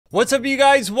What's up, you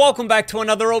guys? Welcome back to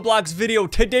another Roblox video.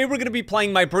 Today we're going to be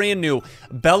playing my brand new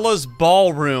Bella's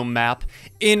Ballroom map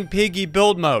in Piggy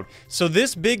build mode. So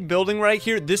this big building right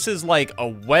here, this is like a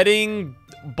wedding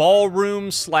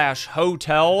ballroom slash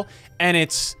hotel, and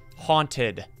it's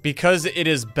haunted because it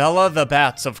is Bella the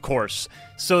Bats, of course.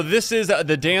 So this is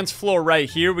the dance floor right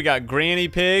here. We got Granny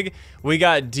Pig. We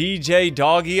got DJ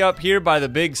Doggy up here by the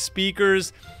big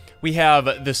speakers. We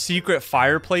have the secret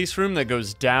fireplace room that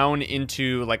goes down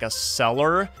into like a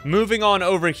cellar. Moving on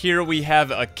over here, we have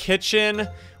a kitchen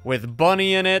with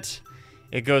Bunny in it.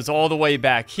 It goes all the way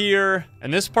back here.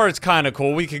 And this part's kind of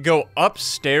cool. We could go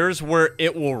upstairs where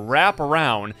it will wrap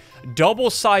around,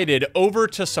 double-sided over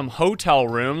to some hotel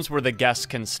rooms where the guests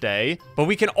can stay. But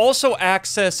we can also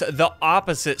access the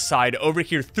opposite side over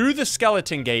here through the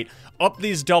skeleton gate, up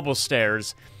these double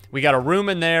stairs. We got a room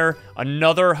in there,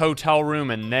 another hotel room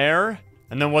in there,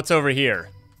 and then what's over here?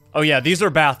 Oh yeah, these are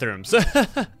bathrooms.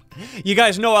 You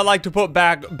guys know I like to put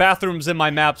bathrooms in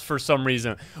my maps for some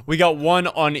reason. We got one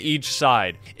on each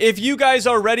side. If you guys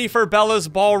are ready for Bella's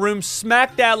Ballroom,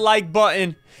 smack that like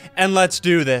button, and let's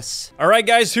do this. All right,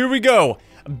 guys, here we go.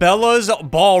 Bella's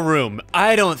Ballroom.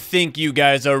 I don't think you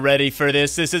guys are ready for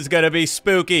this. This is gonna be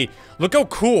spooky. Look how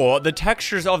cool the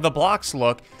textures of the blocks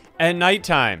look at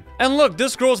nighttime. And look,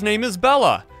 this girl's name is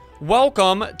Bella.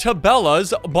 Welcome to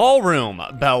Bella's Ballroom,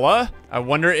 Bella. I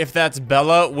wonder if that's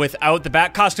Bella without the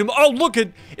bat costume. Oh, look,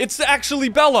 it's actually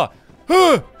Bella.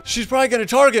 She's probably gonna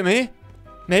target me.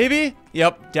 Maybe?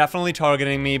 Yep, definitely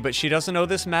targeting me, but she doesn't know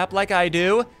this map like I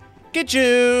do. Get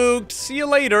juked. See you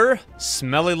later,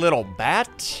 smelly little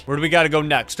bat. Where do we gotta go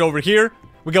next? Over here?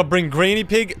 We gotta bring Granny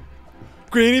Pig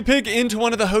into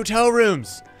one of the hotel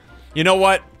rooms. You know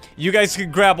what? You guys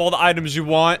can grab all the items you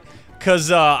want, because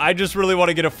I just really want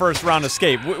to get a first round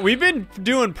escape. We've been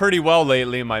doing pretty well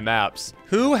lately in my maps.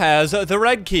 Who has the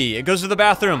red key? It goes to the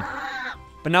bathroom.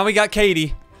 But now we got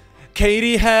Katie.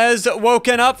 Katie has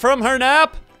woken up from her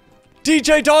nap.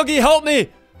 DJ Doggy, help me!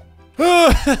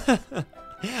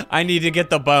 I need to get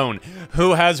the bone.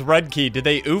 Who has red key? Did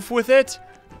they oof with it?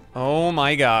 Oh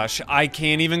my gosh. I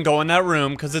can't even go in that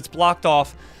room because it's blocked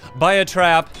off by a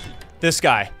trap. This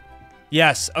guy.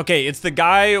 Yes, okay, it's the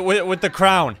guy with the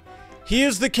crown. He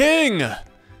is the king.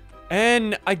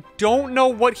 And I don't know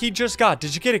what he just got.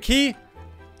 Did you get a key?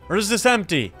 Or is this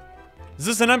empty? Is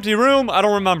this an empty room? I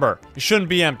don't remember. It shouldn't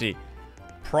be empty.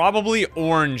 Probably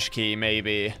orange key,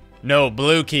 maybe. No,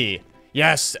 blue key.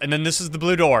 Yes, and then this is the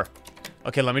blue door.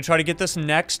 Okay, let me try to get this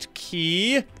next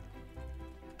key.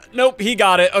 Nope, he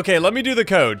got it. Okay, let me do the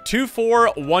code.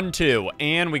 2412.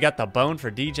 And we got the bone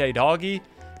for DJ Doggy.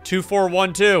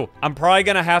 2412. I'm probably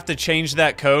gonna have to change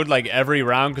that code like every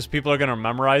round because people are gonna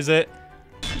memorize it.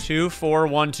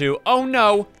 2412. Oh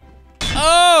no.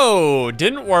 Oh,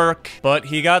 didn't work. But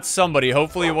he got somebody.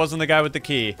 Hopefully it wasn't the guy with the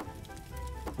key.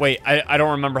 Wait, I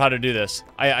don't remember how to do this.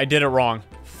 I did it wrong.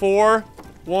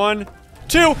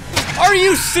 412. Are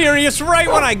you serious? Right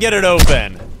when I get it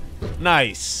open.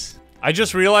 Nice. I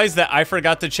just realized that I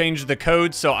forgot to change the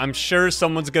code, so I'm sure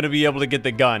someone's gonna be able to get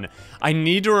the gun. I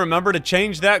need to remember to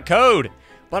change that code,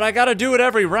 but I gotta do it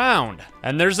every round.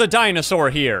 And there's a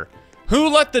dinosaur here. Who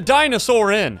let the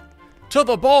dinosaur in? To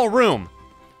the ballroom.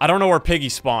 I don't know where Piggy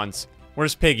spawns.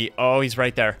 Where's Piggy? Oh, he's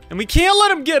right there. And we can't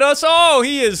let him get us. Oh,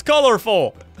 he is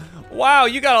colorful. Wow,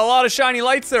 you got a lot of shiny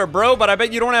lights there, bro, but I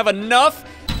bet you don't have enough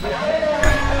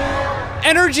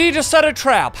energy to set a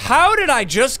trap. How did I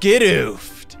just get oofed?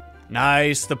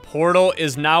 Nice, the portal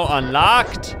is now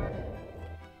unlocked.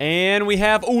 And we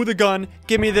have, oh, the gun.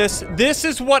 Give me this. This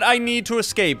is what I need to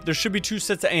escape. There should be 2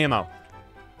 sets of ammo.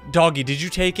 Doggy, did you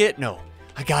take it? No,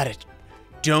 I got it.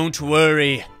 Don't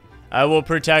worry. I will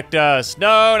protect us.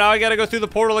 No, now I gotta go through the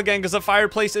portal again because the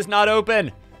fireplace is not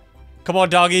open. Come on,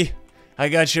 Doggy. I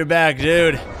got your back,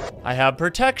 dude. I have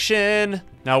protection.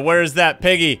 Now, where's that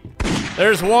Piggy?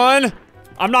 There's one.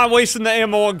 I'm not wasting the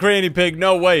ammo on Granny Pig.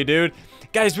 No way, dude.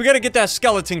 Guys, we gotta get that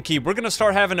skeleton key. We're gonna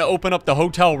start having to open up the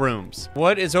hotel rooms.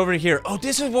 What is over here? Oh,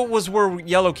 this is what was where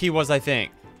yellow key was, I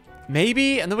think.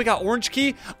 Maybe? And then we got orange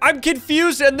key? I'm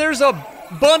confused, and there's a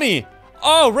bunny.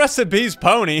 Oh, recipes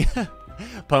pony.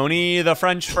 Pony the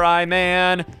French fry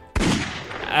man.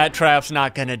 That trap's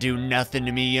not gonna do nothing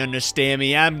to me, you understand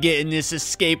me? I'm getting this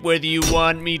escape whether you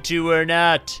want me to or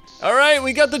not. All right,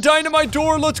 we got the dynamite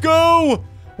door. Let's go.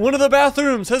 One of the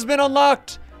bathrooms has been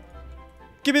unlocked.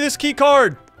 Give me this key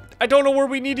card. I don't know where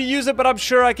we need to use it, but I'm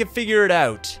sure I can figure it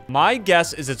out. My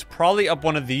guess is it's probably up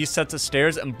one of these sets of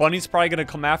stairs, and Bunny's probably gonna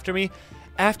come after me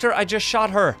after I just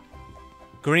shot her.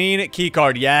 Green key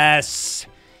card, yes.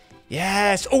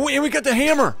 Yes. Oh, and we got the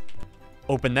hammer.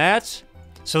 Open that.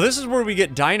 So this is where we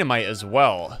get dynamite as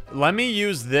well. Let me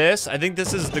use this. I think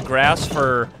this is the grass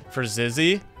for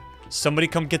Zizzy. Somebody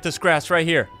come get this grass right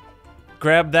here.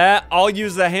 Grab that. I'll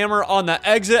use the hammer on the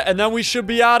exit, and then we should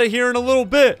be out of here in a little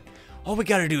bit. All we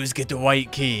gotta do is get the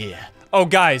white key. Oh,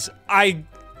 guys, I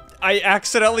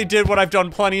accidentally did what I've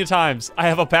done plenty of times. I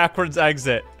have a backwards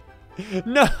exit.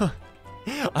 No.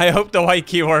 I hope the white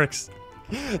key works.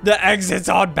 The exit's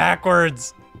on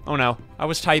backwards. Oh no, I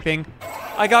was typing.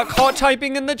 I got caught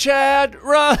typing in the chat.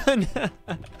 Run.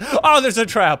 Oh, there's a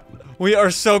trap. We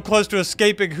are so close to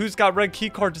escaping. Who's got red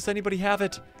key card? Does anybody have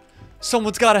it?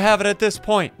 Someone's got to have it at this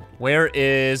point. Where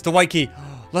is the white key?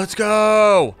 Let's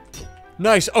go.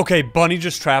 Nice. Okay, Bunny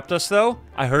just trapped us though.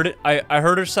 I heard it. I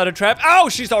heard her set a trap. Oh,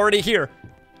 she's already here.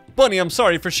 Bunny, I'm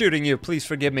sorry for shooting you. Please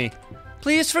forgive me.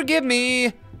 Please forgive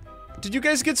me. Did you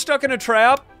guys get stuck in a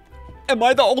trap? Am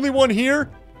I the only one here?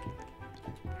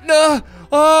 No.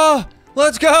 Oh,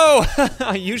 let's go.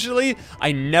 Usually,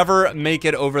 I never make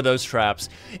it over those traps.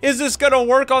 Is this gonna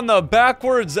work on the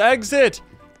backwards exit?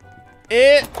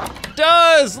 It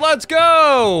does. Let's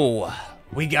go.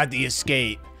 We got the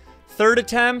escape. Third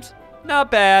attempt.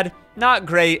 Not bad. Not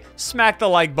great. Smack the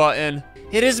like button.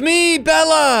 It is me,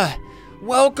 Bella.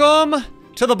 Welcome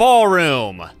to the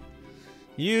ballroom.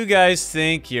 You guys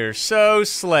think you're so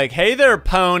slick. Hey there,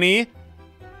 Pony.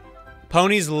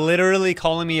 Pony's literally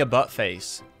calling me a butt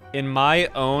face in my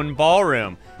own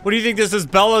ballroom. What do you think this is,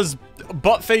 Bella's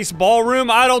butt face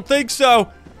ballroom? I don't think so.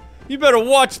 You better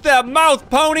watch that mouth,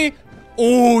 Pony.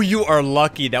 Oh, you are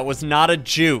lucky. That was not a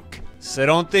juke. So I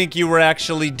don't think you were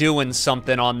actually doing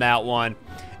something on that one.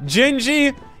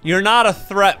 Gingy, you're not a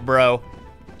threat, bro.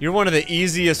 You're one of the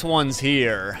easiest ones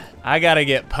here. I gotta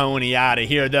get Pony out of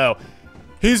here, though.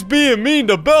 He's being mean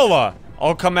to Bella.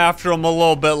 I'll come after him a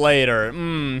little bit later.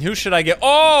 Who should I get?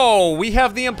 Oh, we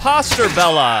have the imposter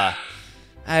Bella.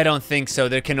 I don't think so.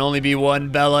 There can only be one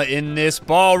Bella in this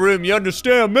ballroom. You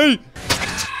understand me?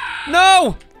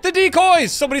 No! The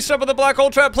decoys! Somebody step on the black hole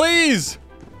trap, please!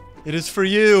 It is for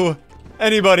you.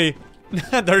 Anybody.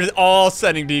 They're all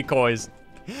sending decoys.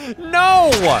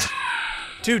 No!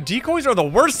 Dude, decoys are the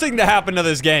worst thing to happen to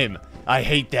this game. I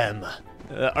hate them.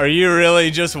 Are you really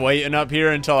just waiting up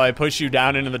here until I push you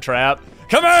down into the trap?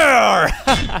 Come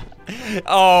here!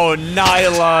 Oh,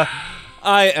 Nyla.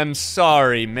 I am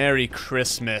sorry. Merry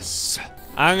Christmas.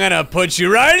 I'm gonna put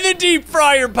you right in the deep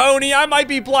fryer, Pony. I might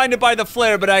be blinded by the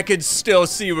flare, but I could still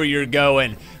see where you're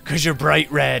going. Cause you're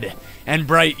bright red and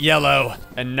bright yellow.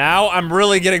 And now I'm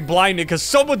really getting blinded cause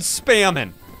someone's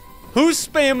spamming. Who's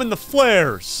spamming the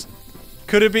flares?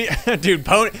 Could it be, dude,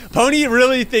 Pony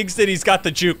really thinks that he's got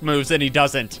the juke moves and he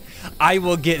doesn't. I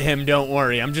will get him, don't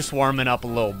worry. I'm just warming up a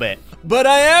little bit. But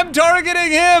I am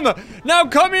targeting him. Now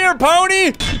come here,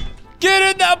 Pony.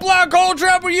 Get in that black hole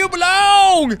trap where you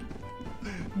belong.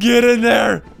 Get in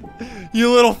there, you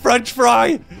little French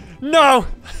fry. No,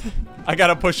 I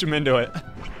gotta push him into it.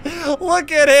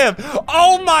 Look at him.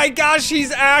 Oh my gosh,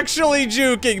 he's actually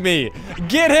juking me.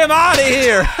 Get him out of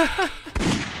here.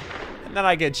 And then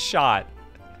I get shot.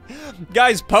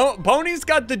 Guys, Pony's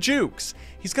got the jukes.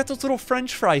 He's got those little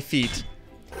French fry feet.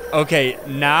 Okay,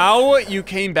 now you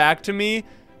came back to me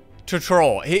to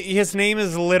troll. His name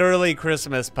is literally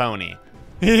Christmas Pony.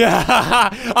 Yeah,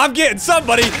 I'm getting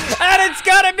somebody, and it's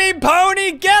gonna be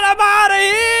Pony. Get him out of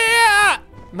here!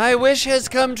 My wish has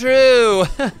come true.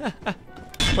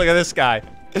 Look at this guy.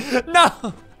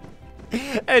 No,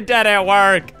 it didn't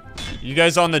work. You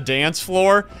guys on the dance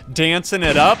floor, dancing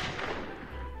it up?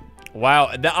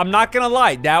 Wow, I'm not gonna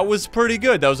lie, that was pretty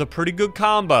good. That was a pretty good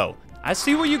combo. I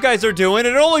see what you guys are doing.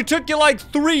 It only took you like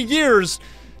 3 years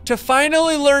to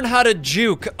finally learn how to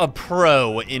juke a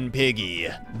pro in Piggy.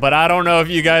 But I don't know if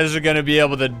you guys are gonna be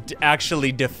able to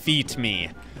actually defeat me.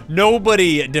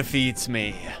 Nobody defeats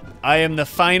me. I am the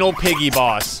final Piggy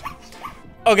boss.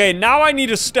 Okay, now I need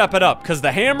to step it up because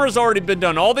the hammer's already been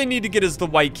done. All they need to get is the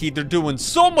white key. They're doing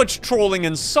so much trolling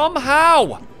and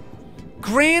somehow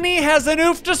Granny hasn't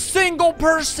oofed a single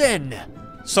person.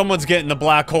 Someone's getting the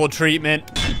black hole treatment.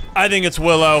 I think it's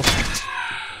Willow.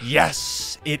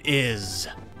 Yes, it is.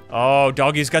 Oh,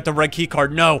 Doggy's got the red key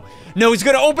card. No, no, he's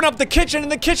gonna open up the kitchen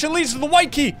and the kitchen leads to the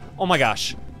white key. Oh my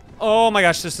gosh. Oh my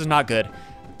gosh, this is not good.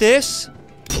 This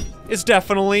is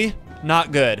definitely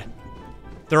not good.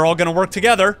 They're all gonna work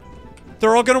together.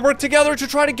 They're all gonna work together to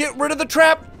try to get rid of the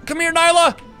trap. Come here,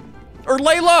 Nyla. Or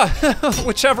Layla,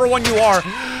 whichever one you are.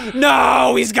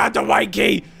 No, he's got the white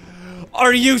key.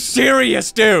 Are you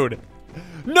serious, dude?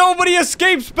 Nobody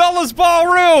escapes Bella's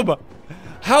ballroom.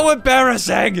 How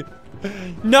embarrassing.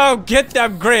 No, get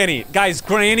them, Granny. Guys,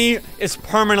 Granny is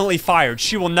permanently fired.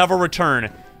 She will never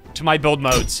return to my build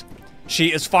modes.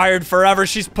 She is fired forever.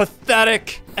 She's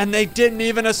pathetic. And they didn't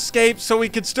even escape, so we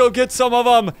could still get some of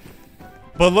them.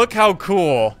 But look how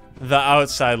cool the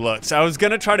outside looks. I was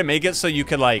gonna try to make it so you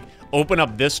could, like, open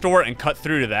up this door and cut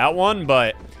through to that one,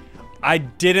 but I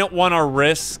didn't want to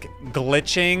risk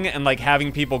glitching and, like,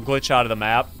 having people glitch out of the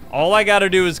map. All I gotta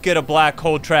do is get a black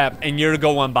hole trap, and you're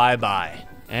going bye-bye.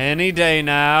 Any day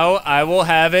now, I will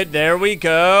have it. There we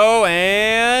go,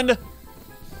 and...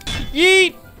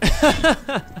 yeet!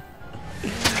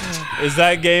 Is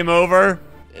that game over?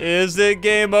 Is it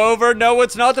game over? No,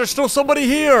 it's not. There's still somebody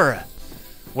here.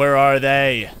 Where are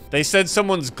they? They said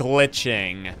someone's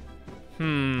glitching.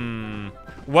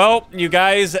 Well, you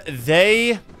guys,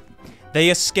 they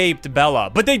escaped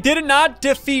Bella, but they did not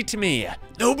defeat me.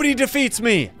 Nobody defeats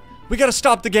me. We gotta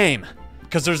stop the game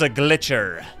because there's a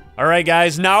glitcher. All right,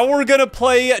 guys, now we're gonna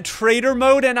play trader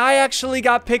mode, and I actually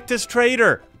got picked as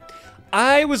trader.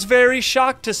 I was very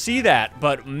shocked to see that,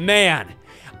 but man,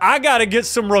 I gotta get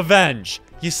some revenge.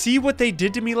 You see what they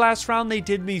did to me last round? They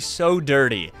did me so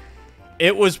dirty.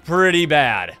 It was pretty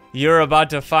bad. You're about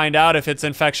to find out if it's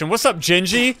infection. What's up,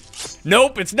 Gingy?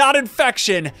 Nope, it's not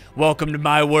infection. Welcome to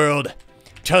my world.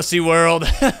 Tussy world.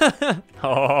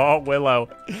 Oh, Willow.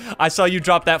 I saw you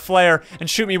drop that flare and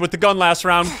shoot me with the gun last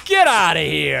round. Get out of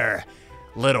here.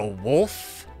 Little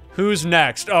wolf. Who's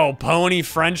next? Oh, Pony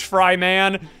French Fry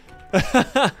Man.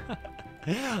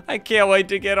 I can't wait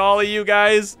to get all of you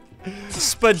guys.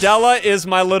 Spadella is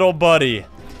my little buddy.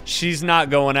 She's not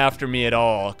going after me at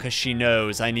all because she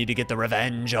knows I need to get the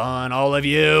revenge on all of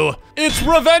you. It's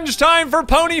revenge time for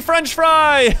Pony French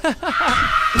Fry.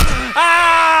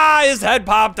 Ah, his head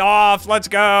popped off. Let's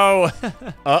go.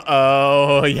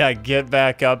 Uh-oh. Yeah, get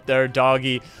back up there,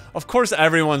 doggy. Of course,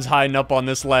 everyone's hiding up on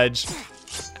this ledge.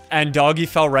 And doggy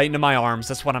fell right into my arms.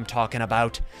 That's what I'm talking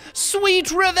about.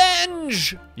 Sweet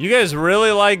revenge. You guys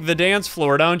really like the dance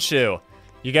floor, don't you?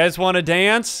 You guys want to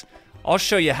dance? I'll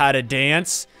show you how to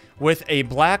dance with a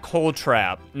black hole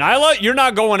trap. Nyla, you're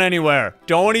not going anywhere.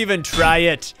 Don't even try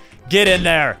it. Get in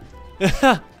there.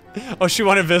 Oh, she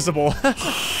went invisible.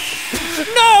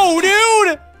 No,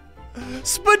 dude!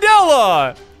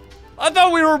 Spadella! I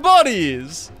thought we were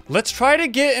buddies. Let's try to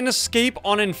get an escape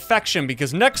on infection,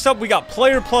 because next up we got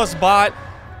player plus bot,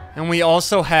 and we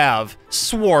also have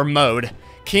swarm mode.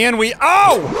 Can we?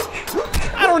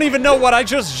 Oh! I don't even know what I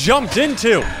just jumped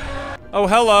into. Oh,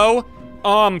 hello.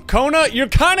 Kona, you're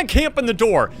kind of camping the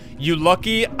door. You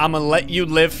lucky, I'm gonna let you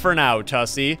live for now,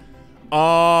 Tussy.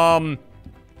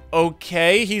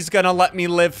 Okay, he's gonna let me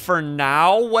live for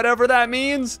now, whatever that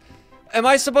means. Am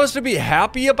I supposed to be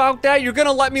happy about that? You're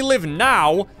gonna let me live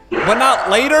now, but not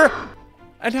later?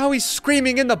 And now he's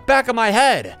screaming in the back of my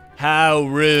head. How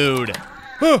rude.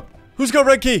 Huh, who's got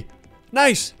red key?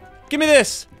 Nice, give me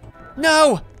this.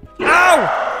 No,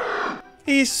 ow!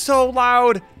 He's so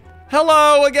loud.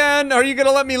 Hello again, are you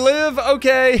gonna let me live?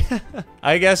 Okay.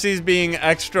 I guess he's being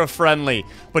extra friendly,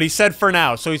 but he said for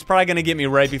now, so he's probably gonna get me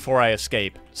right before I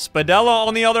escape. Spadella,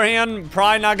 on the other hand,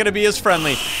 probably not gonna be as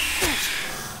friendly.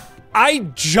 I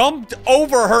jumped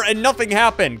over her and nothing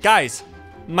happened. Guys,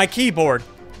 my keyboard,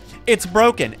 it's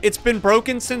broken. It's been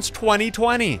broken since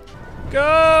 2020.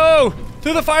 Go!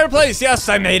 Through the fireplace, yes,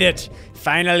 I made it.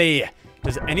 Finally.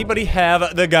 Does anybody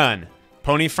have the gun?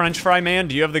 Pony French Fry Man,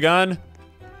 do you have the gun?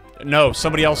 No,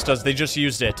 somebody else does. They just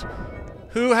used it.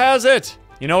 Who has it?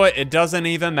 You know what? It doesn't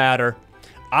even matter.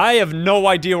 I have no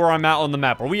idea where I'm at on the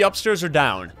map. Are we upstairs or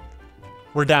down?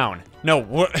 We're down. No,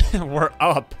 we're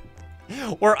up.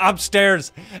 We're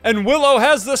upstairs. And Willow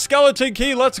has the skeleton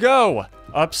key. Let's go.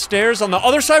 Upstairs on the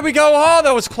other side we go. Oh,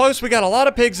 that was close. We got a lot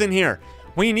of pigs in here.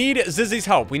 We need Zizzy's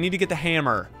help. We need to get the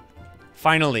hammer.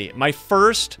 Finally, my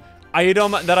first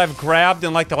item that I've grabbed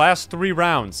in like the last 3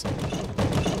 rounds.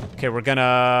 Okay, we're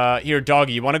gonna... Here,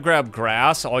 doggy, you want to grab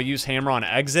grass? I'll use hammer on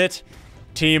exit.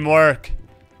 Teamwork.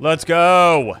 Let's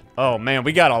go. Oh, man,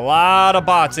 we got a lot of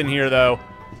bots in here, though.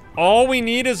 All we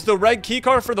need is the red key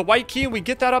card for the white key, and we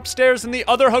get that upstairs in the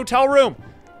other hotel room.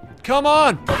 Come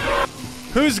on.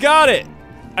 Who's got it?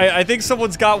 I think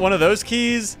someone's got one of those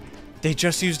keys. They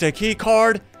just used a key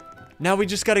card. Now we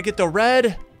just got to get the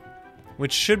red,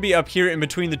 which should be up here in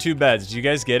between the 2 beds. Do you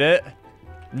guys get it?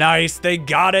 Nice, they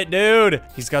got it, dude.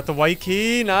 He's got the white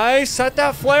key. Nice, set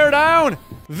that flare down.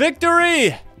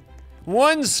 Victory.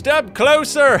 1 step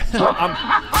closer.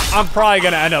 I'm probably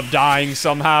gonna end up dying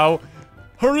somehow.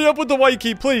 Hurry up with the white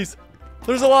key, please.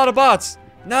 There's a lot of bots.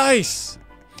 Nice.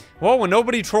 Well, when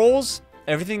nobody trolls,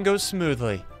 everything goes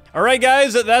smoothly. All right,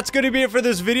 guys, that's gonna be it for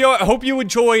this video. I hope you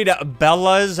enjoyed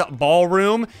Bella's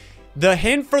Ballroom. The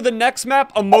hint for the next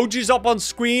map, emojis up on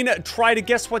screen. Try to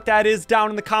guess what that is down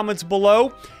in the comments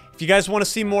below. If you guys want to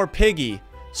see more Piggy,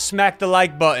 smack the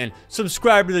like button,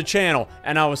 subscribe to the channel,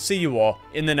 and I will see you all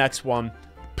in the next one.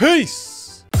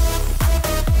 Peace!